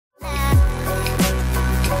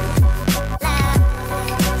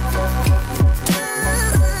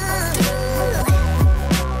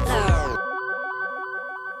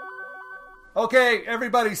Okay,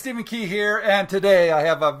 everybody, Stephen Key here, and today I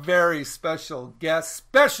have a very special guest,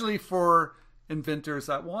 especially for inventors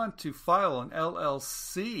that want to file an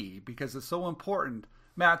LLC because it's so important.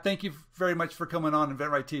 Matt, thank you very much for coming on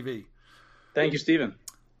InventRight TV. Thank you, Stephen.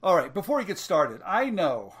 All right, before we get started,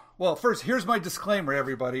 first, here's my disclaimer,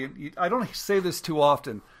 everybody. I don't say this too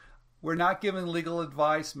often. We're not giving legal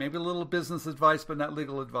advice, maybe a little business advice, but not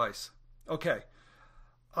legal advice. Okay,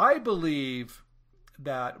 I believe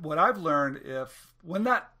that what I've learned, when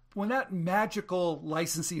that magical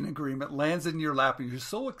licensing agreement lands in your lap and you're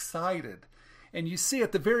so excited, and you see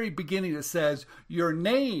at the very beginning it says your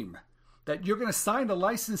name, that you're going to sign a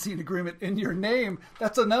licensing agreement in your name,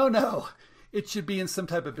 that's a no-no. It should be in some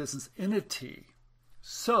type of business entity.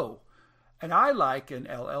 So, and I like an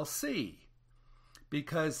LLC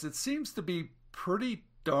because it seems to be pretty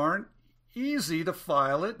darn easy to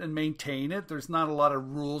file it and maintain it. There's not a lot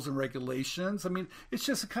of rules and regulations. I mean, it's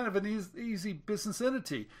just a kind of an easy business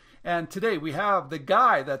entity. And today we have the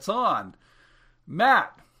guy that's on,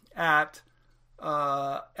 Matt at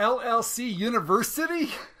LLC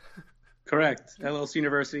University. Correct.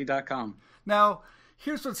 LLCuniversity.com. Now,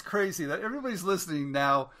 here's what's crazy, that everybody's listening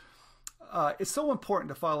now. It's so important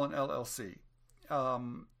to file an LLC.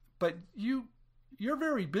 But you're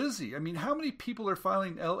very busy. I mean, how many people are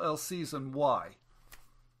filing LLCs and why?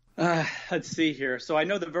 Let's see here. So I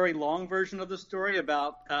know the very long version of the story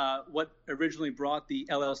about what originally brought the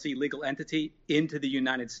LLC legal entity into the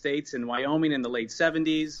United States in Wyoming in the late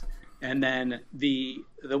 70s. And then the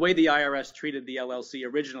way the IRS treated the LLC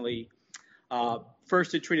originally,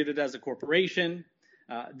 first it treated it as a corporation,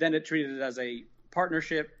 then it treated it as a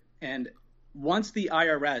partnership. And once the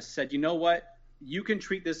IRS said, you know what, you can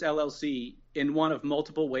treat this LLC in one of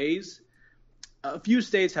multiple ways, a few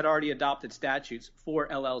states had already adopted statutes for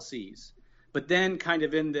LLCs. But then kind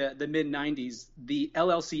of in the mid-90s, the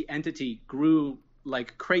LLC entity grew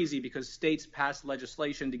like crazy because states passed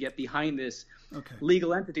legislation to get behind this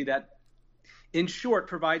legal entity that, in short,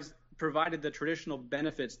 provided the traditional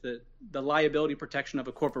benefits, the liability protection of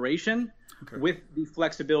a corporation with the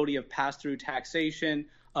flexibility of pass-through taxation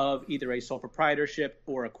of either a sole proprietorship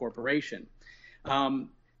or a corporation.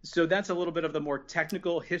 So that's a little bit of the more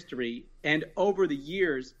technical history. And over the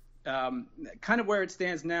years, kind of where it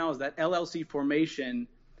stands now is that LLC formation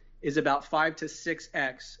is about 5 to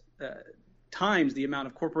 6x times the amount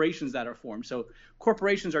of corporations that are formed. So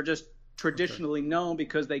corporations are just traditionally known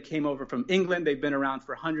because they came over from England. They've been around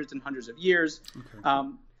for hundreds and hundreds of years.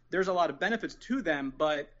 There's a lot of benefits to them,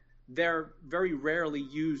 but they're very rarely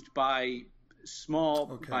used by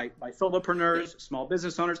by solopreneurs, small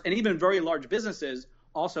business owners, and even very large businesses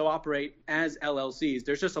also operate as LLCs.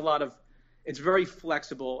 There's just it's very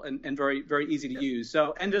flexible and very, very easy to use.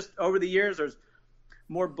 So, and just over the years, there's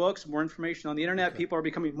more books, more information on the internet. People are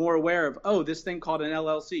becoming more aware of, this thing called an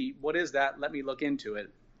LLC. What is that? Let me look into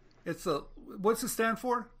it. What's it stand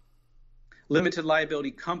for? Limited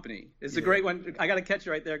Liability Company. It's a great one. I got to catch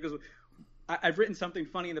you right there because I've written something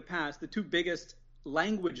funny in the past. The two biggest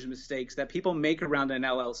language mistakes that people make around an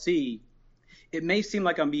LLC, it may seem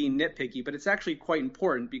like I'm being nitpicky, but it's actually quite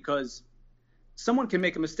important because someone can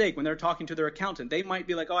make a mistake when they're talking to their accountant. They might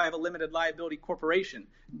be like, I have a limited liability corporation.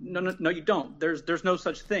 No, you don't. There's no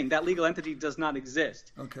such thing. That legal entity does not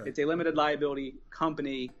exist. It's a limited liability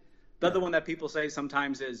company. The other one that people say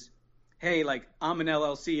sometimes is, hey, like I'm an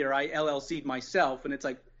LLC or I LLC'd myself. And it's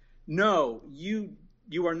like, no, you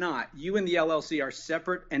are not. You and the LLC are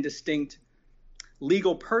separate and distinct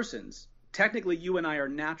legal persons. Technically, you and I are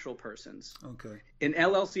natural persons. An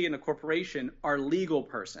LLC and a corporation are legal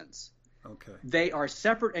persons. They are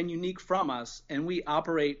separate and unique from us, and we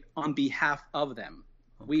operate on behalf of them.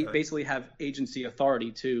 We basically have agency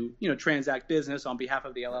authority to, transact business on behalf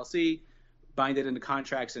of the LLC, bind it into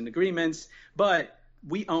contracts and agreements, but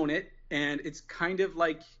we own it, and it's kind of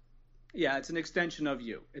like, it's an extension of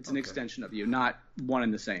you. It's an extension of you, not one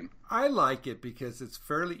and the same. I like it because it's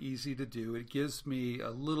fairly easy to do. It gives me a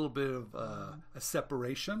little bit of a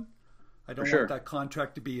separation. I don't want that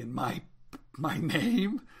contract to be in my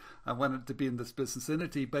name. I want it to be in this business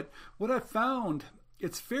entity. But what I found,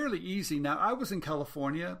 it's fairly easy. Now, I was in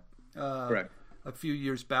California a few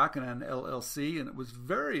years back in an LLC, and it was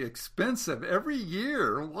very expensive every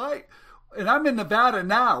year. Why? And I'm in Nevada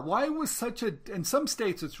now. Why was in some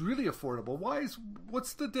states it's really affordable.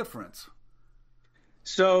 What's the difference?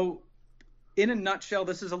 So in a nutshell,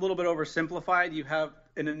 this is a little bit oversimplified. You have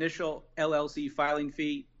an initial LLC filing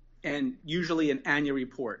fee and usually an annual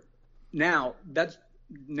report. Now, that's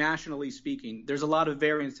nationally speaking. There's a lot of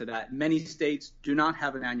variance to that. Many states do not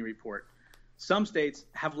have an annual report. Some states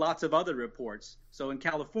have lots of other reports. So in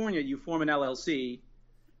California, you form an LLC.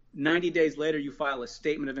 90 days later, you file a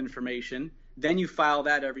statement of information. Then you file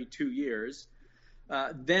that every 2 years.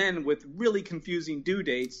 Then with really confusing due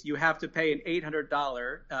dates, you have to pay an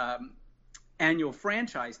 $800 annual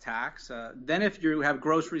franchise tax. Then if you have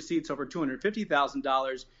gross receipts over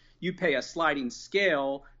 $250,000, you pay a sliding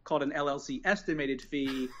scale called an LLC estimated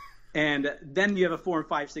fee. And then you have a Form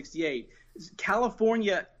 568.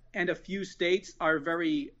 California and a few states are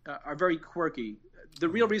very quirky. The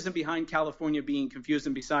real reason behind California being confused,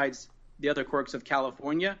 and besides the other quirks of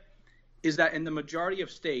California, is that in the majority of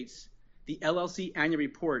states, the LLC annual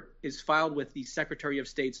report is filed with the Secretary of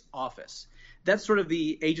State's office. That's sort of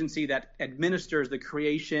the agency that administers the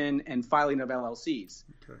creation and filing of LLCs.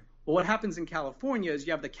 Okay. Well, what happens in California is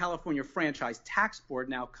you have the California Franchise Tax Board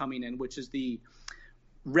now coming in, which is the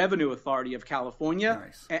revenue authority of California.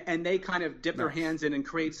 Nice. And they kind of dip their hands in and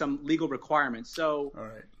create some legal requirements. So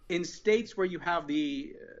in states where you have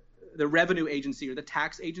the revenue agency or the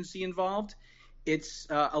tax agency involved, it's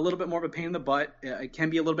a little bit more of a pain in the butt. It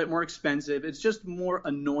can be a little bit more expensive. It's just more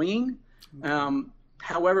annoying.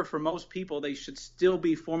 However, for most people, they should still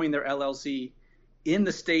be forming their LLC in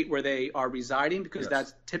the state where they are residing, because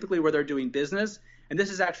that's typically where they're doing business. And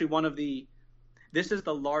this is actually this is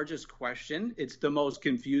the largest question. It's the most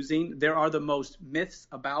confusing. There are the most myths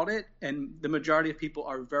about it, and the majority of people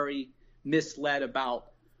are very misled about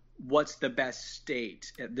what's the best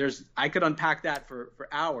state. I could unpack that for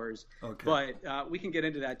hours, but we can get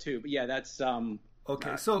into that too. But yeah, that's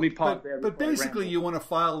okay. So, let me pause there. But basically, you want to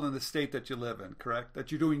file in the state that you live in, correct?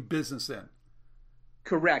 That you're doing business in.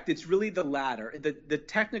 Correct. It's really the latter. The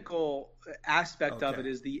technical aspect of it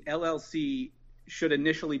is the LLC should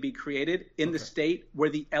initially be created in the state where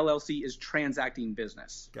the LLC is transacting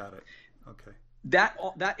business. Got it. Okay.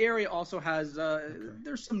 That area also has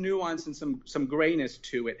there's some nuance and some grayness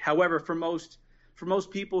to it. However, for most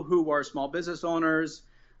people who are small business owners,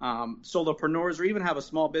 solopreneurs, or even have a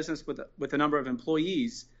small business with a number of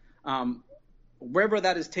employees, wherever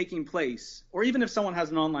that is taking place, or even if someone has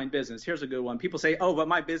an online business, here's a good one. People say, "Oh, but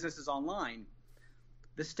my business is online."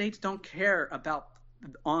 The states don't care about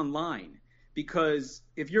online, because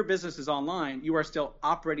if your business is online, you are still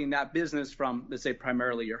operating that business from, let's say,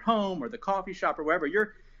 primarily your home or the coffee shop or wherever.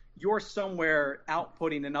 You're somewhere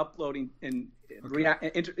outputting and uploading and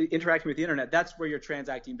interacting with the internet. That's where you're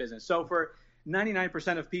transacting business. So for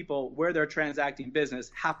 99% of people, where they're transacting business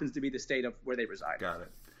happens to be the state of where they reside. Got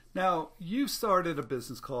it. Now, you started a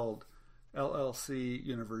business called LLC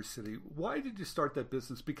University. Why did you start that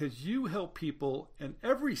business? Because you help people in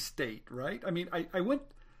every state, right? I mean, I went.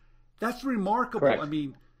 That's remarkable. Correct. I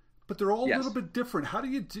mean, but they're all a little bit different. How do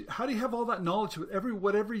you have all that knowledge with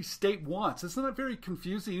what every state wants? Isn't that very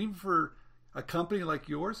confusing, even for a company like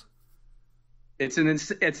yours? It's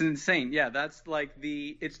insane. Yeah, that's like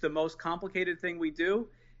it's the most complicated thing we do,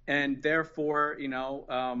 and therefore,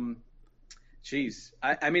 I mean,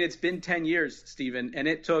 it's been 10 years, Stephen, and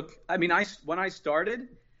it took. I mean, when I started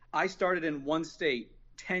in one state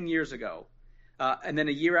 10 years ago. And then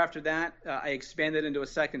a year after that, I expanded into a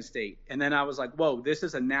second state. And then I was like, whoa, this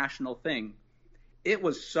is a national thing. It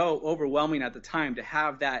was so overwhelming at the time to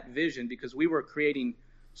have that vision, because we were creating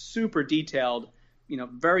super detailed,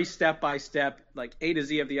 very step-by-step, like A to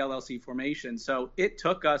Z of the LLC formation. So it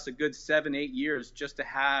took us a good 7-8 years just to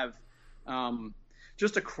have,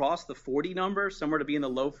 just across the 40 number, somewhere to be in the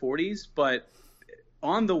low 40s. But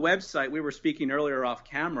on the website, we were speaking earlier off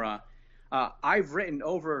camera, I've written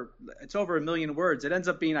over 1 million words. It ends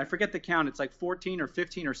up being, I forget the count, it's like 14 or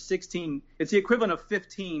 15 or 16. It's the equivalent of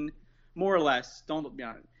 15, more or less,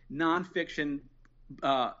 nonfiction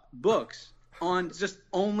books on just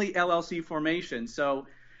only LLC formation. So,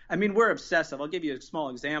 I mean, we're obsessive. I'll give you a small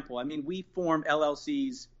example. I mean, we form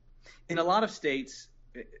LLCs in a lot of states.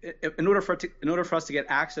 In order for us to get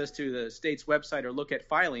access to the state's website or look at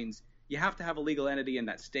filings, you have to have a legal entity in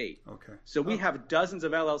that state. Okay. So we have dozens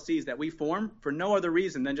of LLCs that we form for no other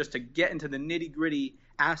reason than just to get into the nitty-gritty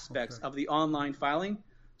aspects of the online filing,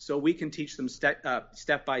 so we can teach them step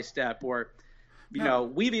by step. Or,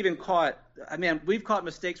 we've even caught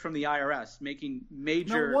mistakes from the IRS making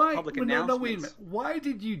major public announcements. No, wait a minute. Why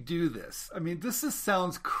did you do this? I mean, this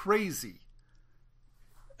sounds crazy.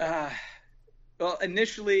 Well,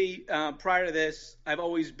 initially, prior to this, I've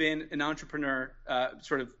always been an entrepreneur.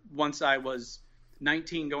 Sort of once I was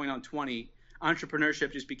 19 going on 20,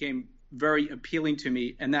 entrepreneurship just became very appealing to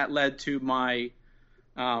me. And that led to my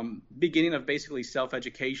beginning of basically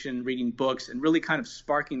self-education, reading books, and really kind of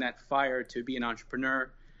sparking that fire to be an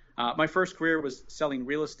entrepreneur. My first career was selling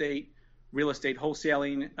real estate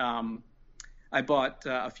wholesaling. I bought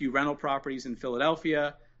a few rental properties in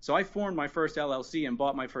Philadelphia. So I formed my first LLC and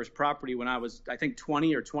bought my first property when I was, I think,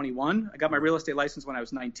 20 or 21. I got my real estate license when I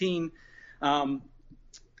was 19. And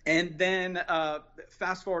then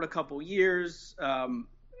fast forward a couple years,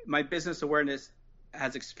 my business awareness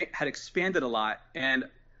had expanded a lot. And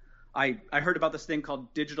I heard about this thing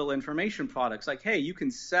called digital information products. Like, hey, you can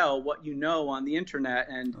sell what you know on the internet.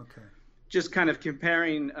 And just kind of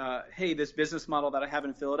comparing, hey, this business model that I have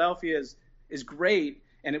in Philadelphia is great.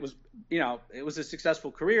 And it was, it was a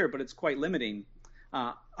successful career, but it's quite limiting.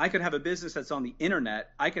 I could have a business that's on the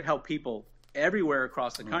internet. I could help people everywhere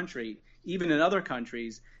across the country, even in other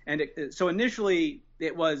countries. And so initially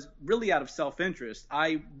it was really out of self-interest.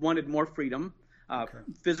 I wanted more freedom,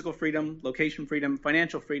 physical freedom, location freedom,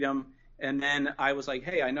 financial freedom. And then I was like,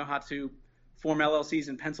 hey, I know how to form LLCs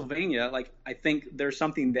in Pennsylvania. Like, I think there's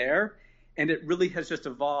something there. And it really has just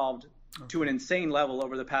evolved to an insane level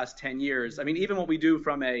over the past 10 years. I mean, even what we do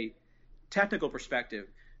from a technical perspective,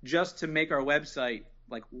 just to make our website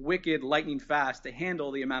like wicked lightning fast to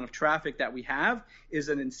handle the amount of traffic that we have is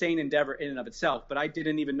an insane endeavor in and of itself. But I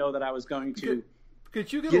didn't even know that I was going to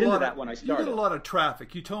get into that when I started. You get a lot of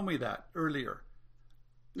traffic. You told me that earlier.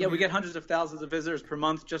 Yeah, we get hundreds of thousands of visitors per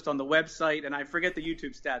month just on the website, and I forget the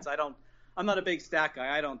YouTube stats. I'm not a big stat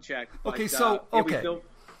guy. I don't check. Okay, but,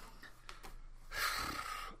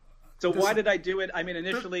 So why did I do it? I mean,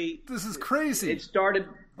 initially, this is crazy. It started.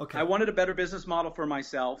 I wanted a better business model for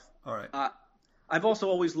myself. All right. I've also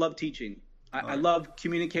always loved teaching. I love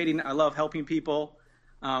communicating. I love helping people.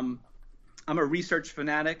 I'm a research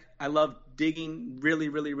fanatic. I love digging really,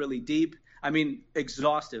 really, really deep. I mean,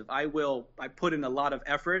 exhaustive. I put in a lot of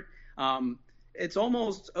effort. It's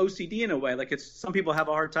almost OCD in a way. Like, some people have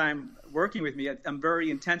a hard time working with me. I'm very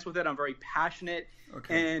intense with it. I'm very passionate.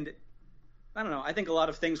 And I don't know. I think a lot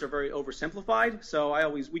of things are very oversimplified. So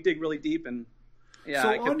we dig really deep. And yeah.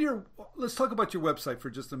 So let's talk about your website for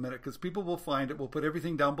just a minute, because people will find it. We'll put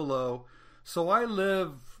everything down below. So I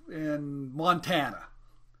live in Montana.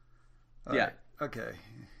 Yeah. Okay.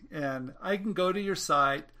 And I can go to your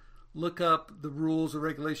site, look up the rules or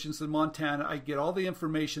regulations in Montana. I get all the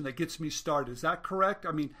information that gets me started. Is that correct?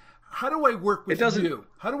 I mean, how do I work with you?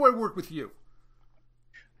 How do I work with you?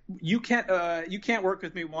 You can't work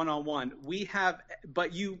with me one-on-one.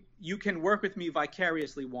 But you can work with me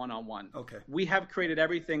vicariously one-on-one. Okay. We have created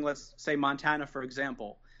everything. Let's say Montana, for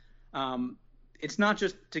example. It's not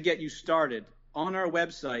just to get you started. On our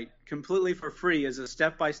website, completely for free, is a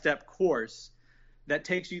step-by-step course that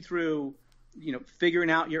takes you through,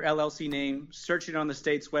 figuring out your LLC name, searching on the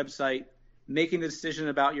state's website, making the decision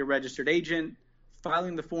about your registered agent,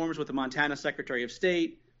 filing the forms with the Montana Secretary of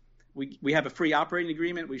State. We have a free operating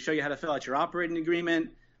agreement. We show you how to fill out your operating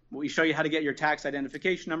agreement. We show you how to get your tax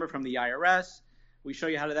identification number from the IRS. We show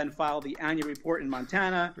you how to then file the annual report in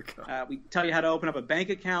Montana. We tell you how to open up a bank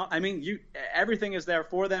account. I mean, everything is there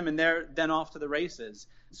for them, and they're then off to the races.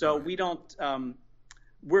 So we don't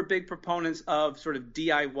we're big proponents of sort of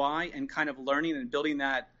DIY and kind of learning and building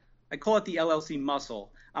that. I call it the LLC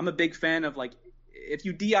muscle. I'm a big fan of, like, if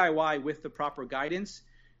you DIY with the proper guidance,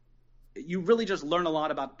 you really just learn a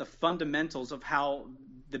lot about the fundamentals of how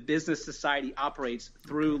the business society operates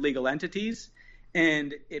through legal entities,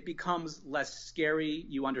 and it becomes less scary.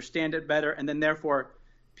 You understand it better, and then therefore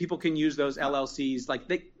people can use those LLCs. Like,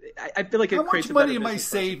 I feel like it creates a better business. How much money am I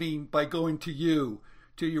saving by going to your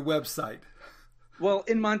website? Well,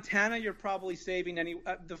 in Montana, you're probably saving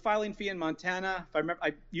the filing fee in Montana. If I remember,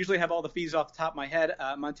 I usually have all the fees off the top of my head.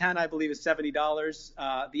 Montana, I believe, is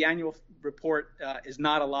 $70. The annual report is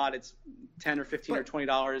not a lot. It's $10 or $15 or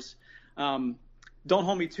 $20. Don't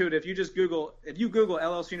hold me to it. If you Google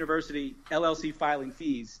LLC University LLC filing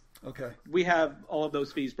fees, we have all of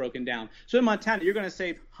those fees broken down. So in Montana, you're going to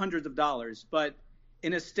save hundreds of dollars. But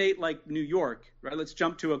in a state like New York, right? Let's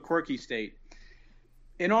jump to a quirky state.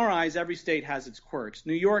 In our eyes, every state has its quirks.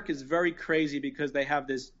 New York is very crazy because they have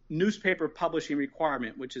this newspaper publishing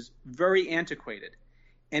requirement, which is very antiquated.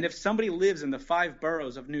 And if somebody lives in the 5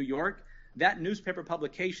 boroughs of New York, that newspaper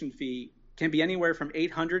publication fee can be anywhere from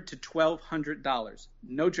 $800 to $1,200.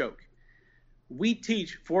 No joke. We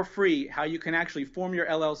teach for free how you can actually form your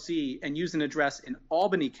LLC and use an address in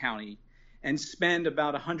Albany County and spend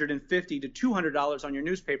about $150 to $200 on your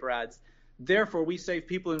newspaper ads. Therefore, we save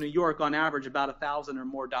people in New York on average about $1,000 or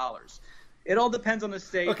more dollars. It all depends on the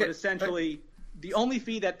state, but essentially the only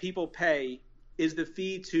fee that people pay is the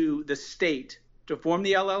fee to the state to form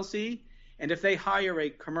the LLC. And if they hire a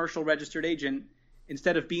commercial registered agent,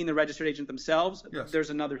 instead of being the registered agent themselves, there's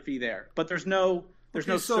another fee there. But there's no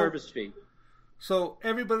service fee. So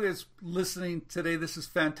everybody that's listening today, this is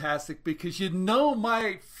fantastic, because you know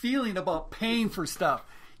my feeling about paying for stuff.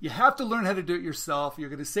 You have to learn how to do it yourself. You're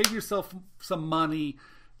going to save yourself some money.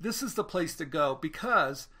 This is the place to go,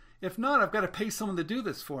 because if not, I've got to pay someone to do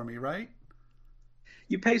this for me, right?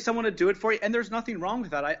 You pay someone to do it for you, and there's nothing wrong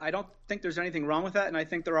with that. I don't think there's anything wrong with that, and I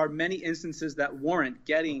think there are many instances that warrant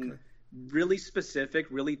getting really specific,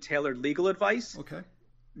 really tailored legal advice. Okay.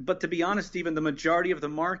 But to be honest, Stephen, the majority of the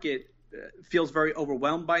market feels very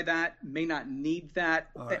overwhelmed by that, may not need that,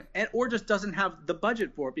 or just doesn't have the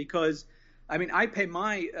budget for it. Because, I mean, I pay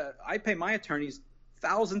my attorneys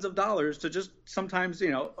thousands of dollars to just sometimes,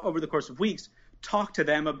 over the course of weeks, talk to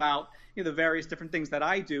them about the various different things that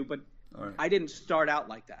I do. But I didn't start out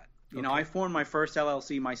like that. I formed my first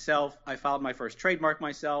LLC myself. I filed my first trademark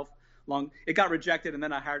myself. It got rejected, and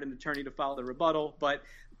then I hired an attorney to file the rebuttal. But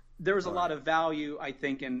there was a lot of value, I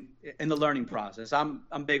think, in the learning process. I'm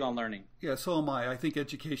big on learning. Yeah, so am I. I think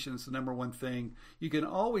education is the number one thing. You can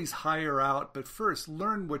always hire out, but first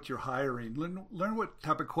learn what you're hiring. Learn what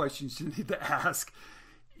type of questions you need to ask.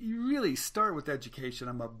 You really start with education.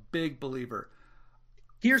 I'm a big believer.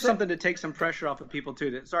 Here's something to take some pressure off of people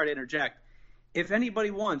too. Sorry to interject. If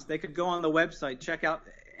anybody wants, they could go on the website, check out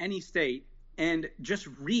any state, and just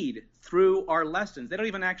read through our lessons. They don't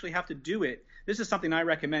even actually have to do it. This is something I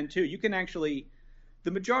recommend too. You can actually,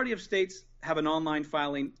 the majority of states have an online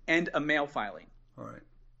filing and a mail filing. All right.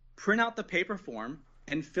 Print out the paper form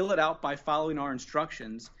and fill it out by following our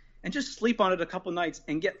instructions, and just sleep on it a couple nights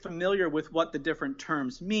and get familiar with what the different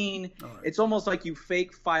terms mean. Right. It's almost like you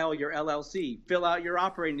fake file your LLC, fill out your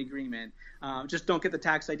operating agreement. Just don't get the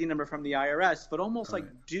tax ID number from the IRS, but almost like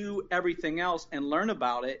do everything else and learn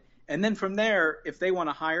about it. And then from there, if they want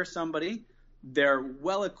to hire somebody, they're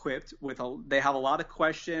well equipped they have a lot of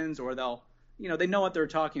questions, or they know what they're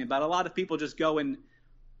talking about. A lot of people just go and,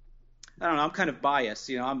 I don't know, I'm kind of biased.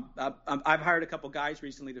 I've hired a couple guys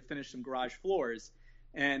recently to finish some garage floors.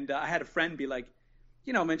 And I had a friend be like,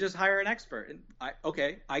 man, just hire an expert. And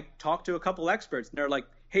I talked to a couple experts, and they're like,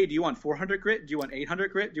 hey, do you want 400 grit? Do you want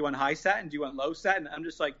 800 grit? Do you want high satin? Do you want low satin? I'm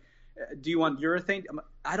just like, do you want urethane?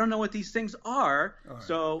 I don't know what these things are. Right.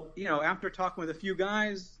 So, after talking with a few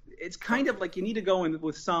guys, it's kind of like you need to go in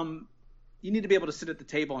with you need to be able to sit at the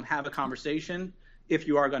table and have a conversation if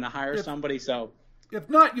you are going to hire somebody. So if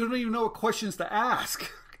not, you don't even know what questions to ask.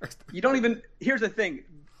 Here's the thing.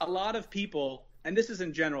 A lot of people, and this is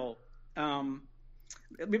in general,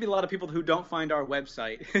 maybe a lot of people who don't find our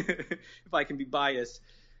website, if I can be biased,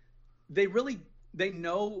 they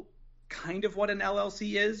know kind of what an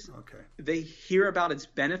LLC is. Okay. They hear about its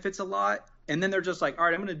benefits a lot, and then they're just like, all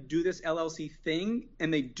right, I'm going to do this LLC thing,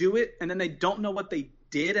 and they do it, and then they don't know what they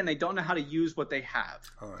did, and they don't know how to use what they have.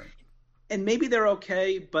 All right. And maybe they're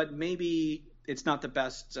okay, but maybe it's not the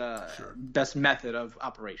best best method of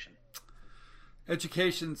operation.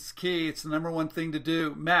 Education's key. It's the number one thing to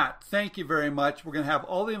do. Matt, thank you very much. We're going to have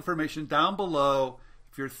all the information down below.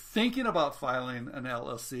 If you're thinking about filing an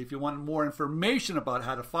LLC, if you want more information about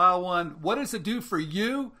how to file one, what does it do for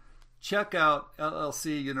you? Check out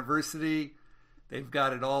LLC University. They've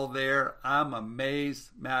got it all there. I'm amazed.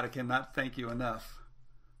 Matt, I cannot thank you enough.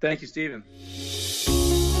 Thank you, Stephen.